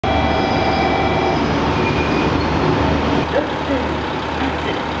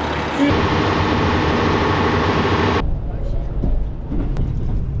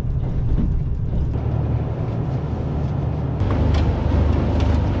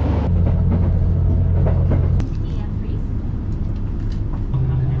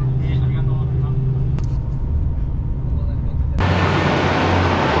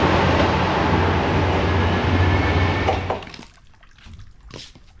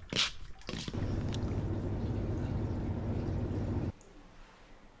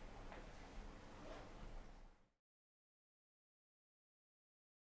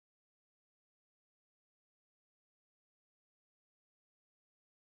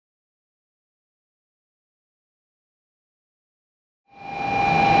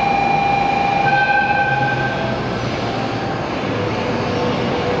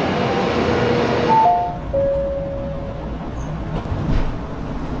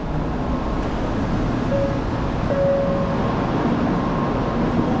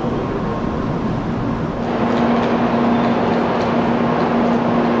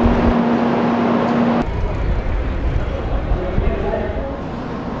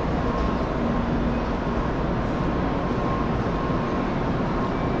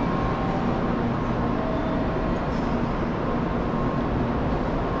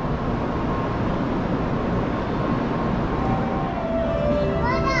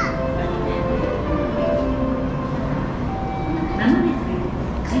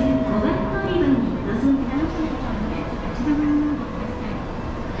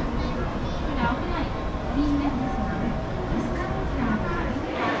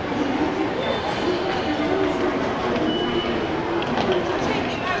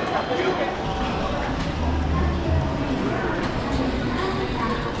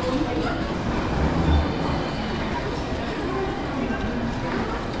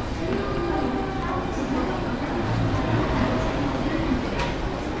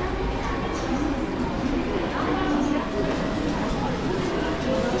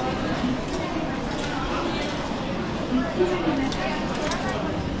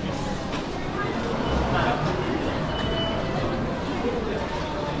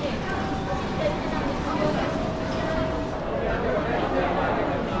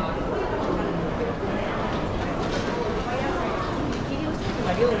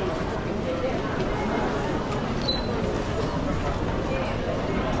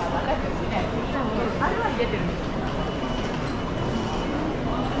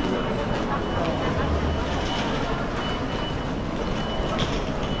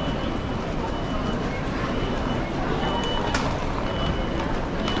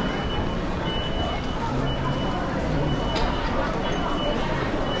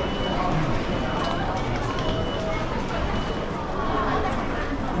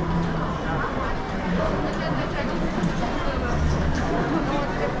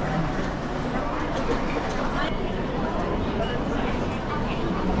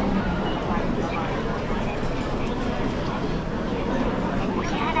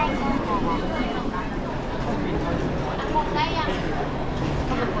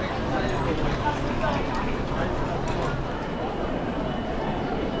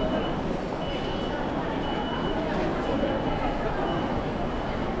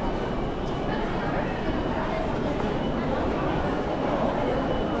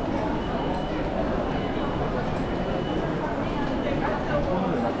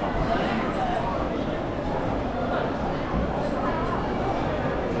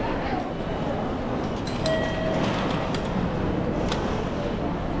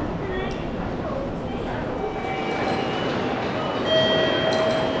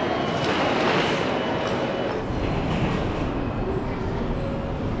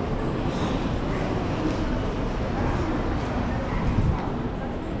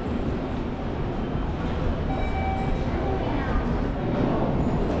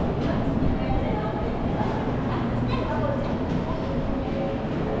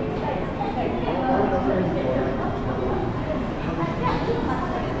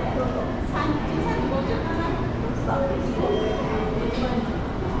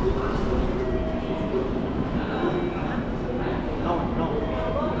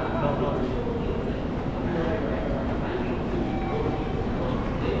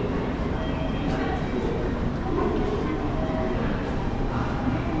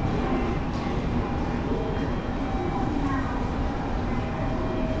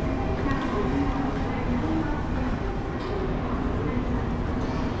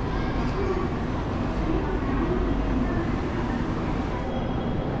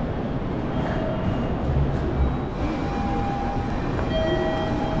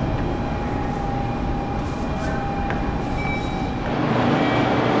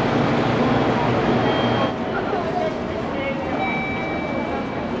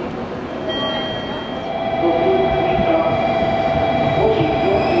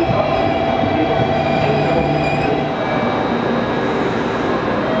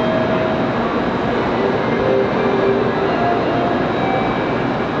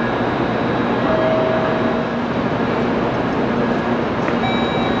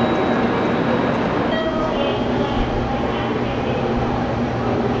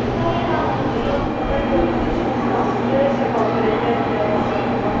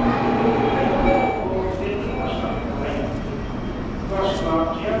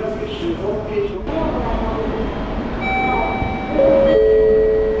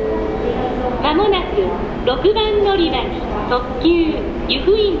まもなく6番乗り場に特急湯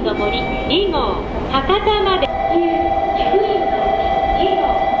布院の森2号博多まで特急湯布院の森2号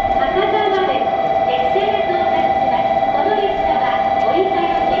博多まで列車が到着します。この列車は折り返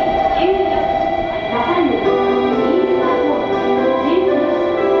し14まさに新馬号14時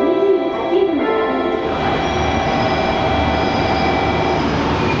28分です。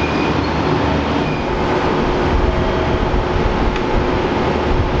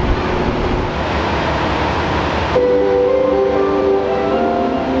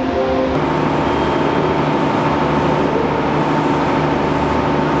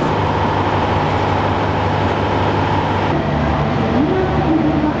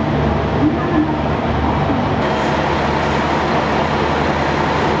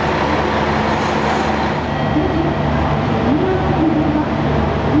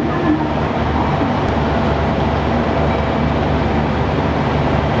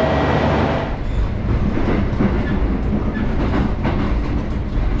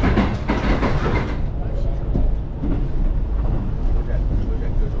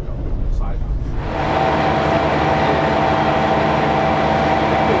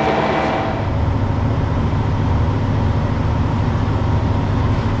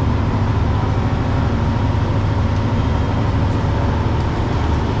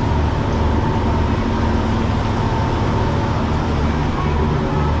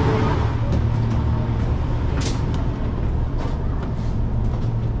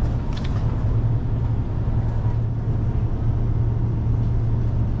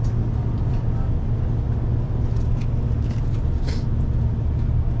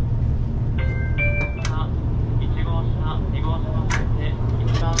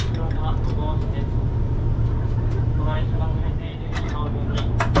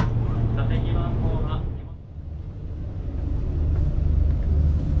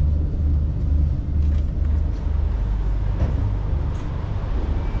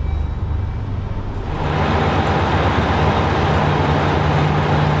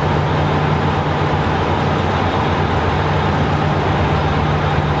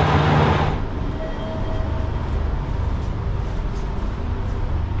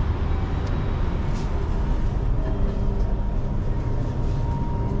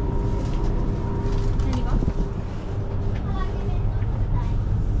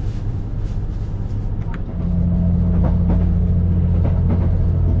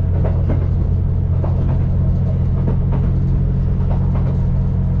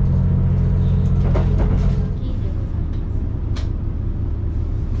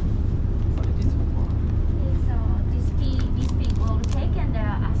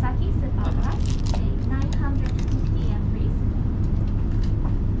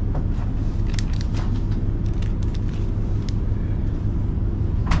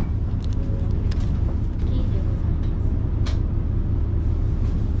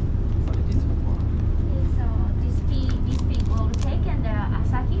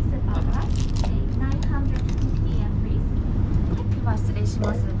し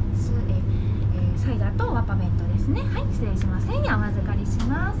ます。サイダーとワパ弁当ですね。はい、失礼します。1000円お預かりし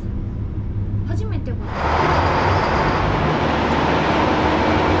ます。初めてございま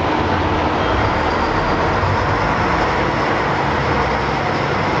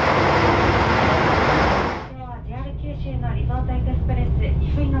す。JR 九州のリゾートエクスプレス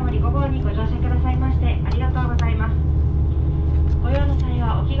由布院の森5号にご乗車くださいましてありがとうございます。ご用の際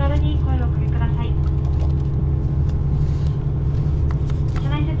はお気軽に声をおかけください。車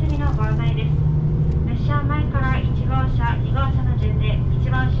内設備のご案内です。列車前から1号車、2号車の順で一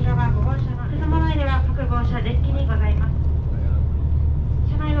番後ろが5号車の車前では各号車デッキにございます。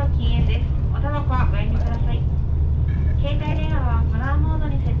車内は禁煙です。おタバコはご遠慮ください。携帯電話はマナーモード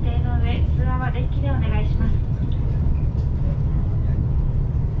に設定の上、通話はデッキでお願いします。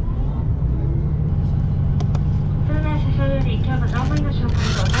それでは車掌より今日の乗務員の紹介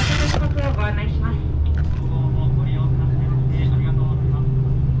と到着時刻をご案内します。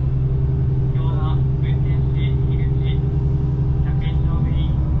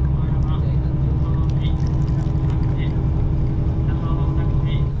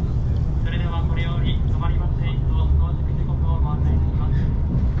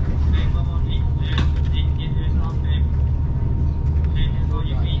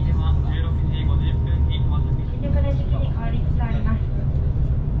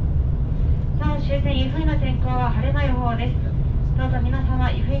由布院の天候は晴れの予報です。どうぞ皆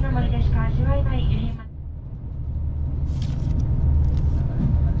様、由布院の森でしか味わえない由布院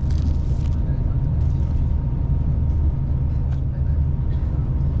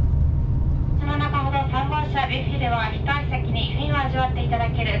その中ほど3号車ビュッフェでは一足先に由布院を味わっていただ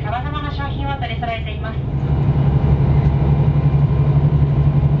けるさまざまな商品を取り揃えています。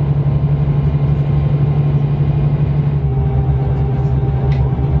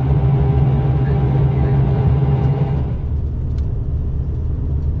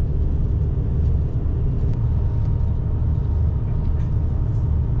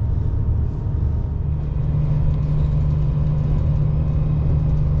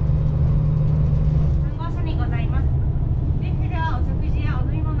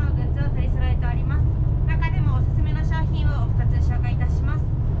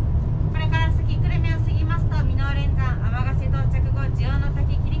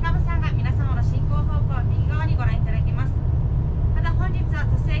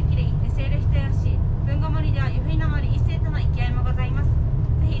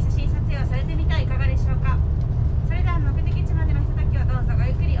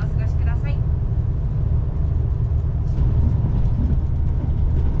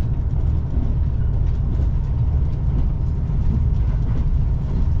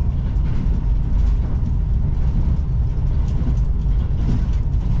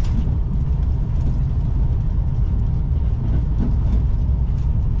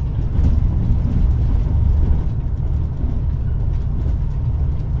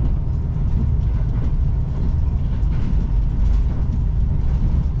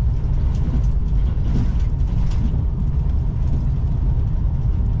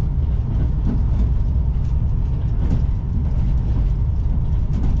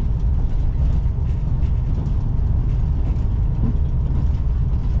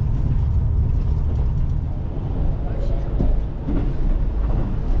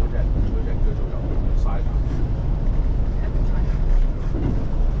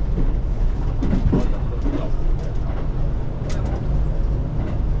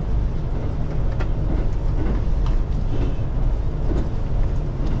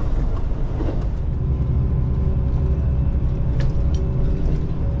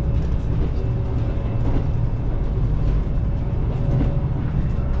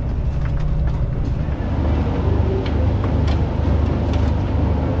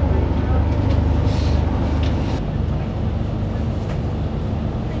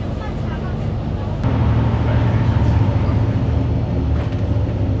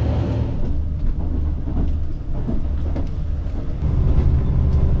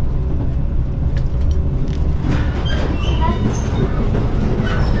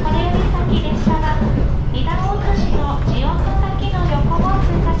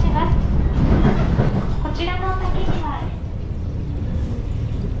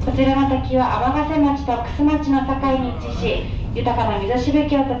こちらの滝は天ヶ瀬町と楠町の境に位置し、豊かな水しぶ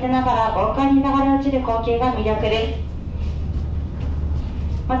きを立てながら豪快に流れ落ちる光景が魅力です。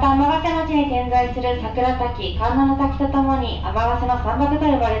また天ヶ瀬町に点在する桜滝、神奈の滝とともに天ヶ瀬の山岳と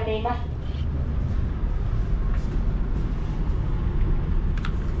呼ばれています。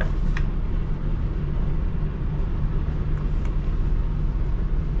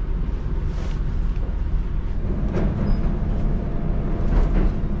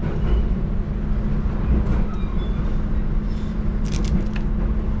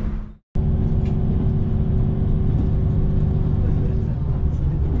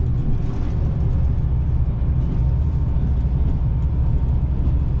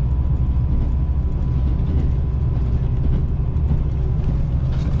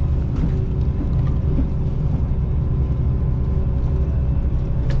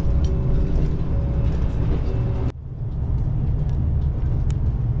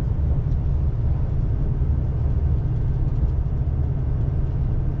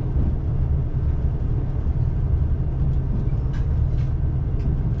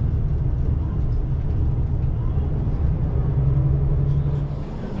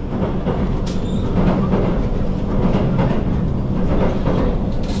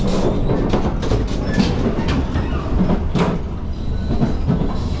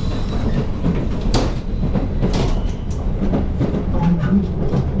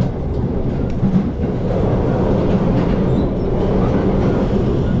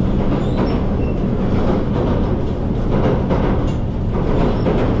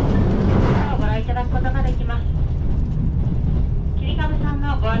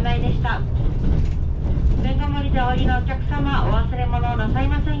お客様、お忘れ物をなさい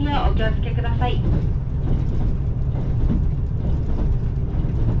ませんようお気をつけください。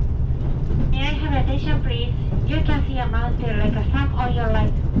May I have attention, please? You can see a mountain like a stamp on your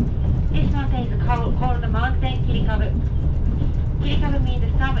life. This mountain is called Mountain Kirikabu. Kirikabu means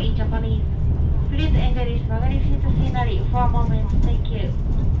stamp in Japanese. Please enjoy this magnificent scenery for a moment. Thank you.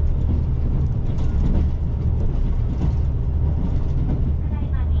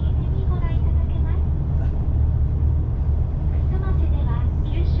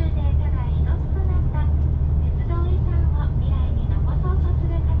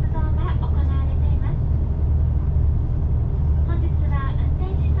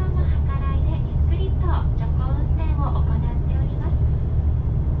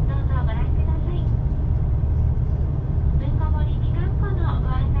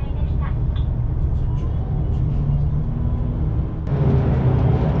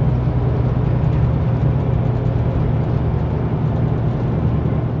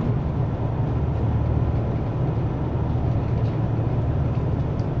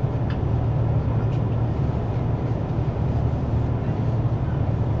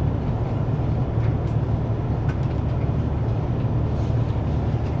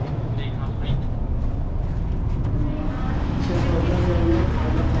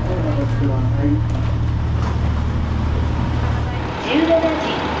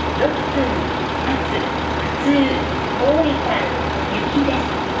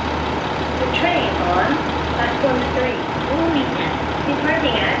 3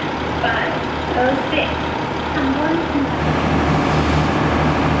 departing at 5:06.